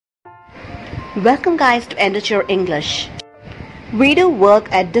Welcome guys to Enrich Your English. We do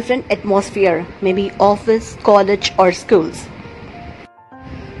work at different atmosphere, maybe office, college or schools.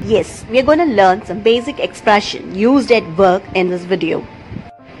 Yes, we are going to learn some basic expression used at work in this video.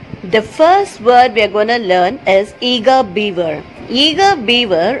 The first word we are going to learn is eager beaver. Eager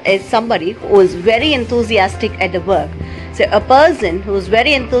beaver is somebody who is very enthusiastic at the work. So a person who is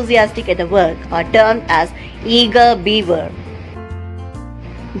very enthusiastic at the work are termed as eager beaver.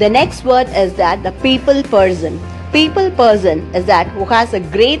 The next word is that the people person. People person is that who has a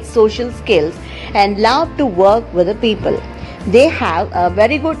great social skills and love to work with the people. They have a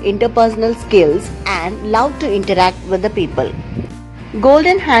very good interpersonal skills and love to interact with the people.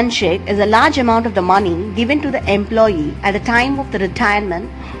 Golden handshake is a large amount of the money given to the employee at the time of the retirement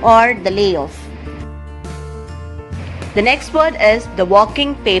or the layoff. The next word is the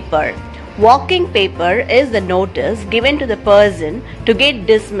walking paper. Walking paper is the notice given to the person to get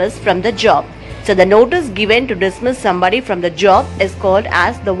dismissed from the job. So the notice given to dismiss somebody from the job is called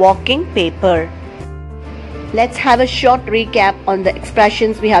as the walking paper. Let's have a short recap on the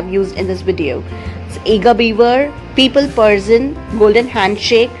expressions we have used in this video. So eager beaver, people person, golden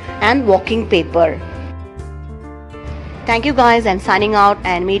handshake and walking paper. Thank you guys, I'm signing out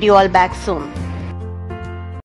and meet you all back soon.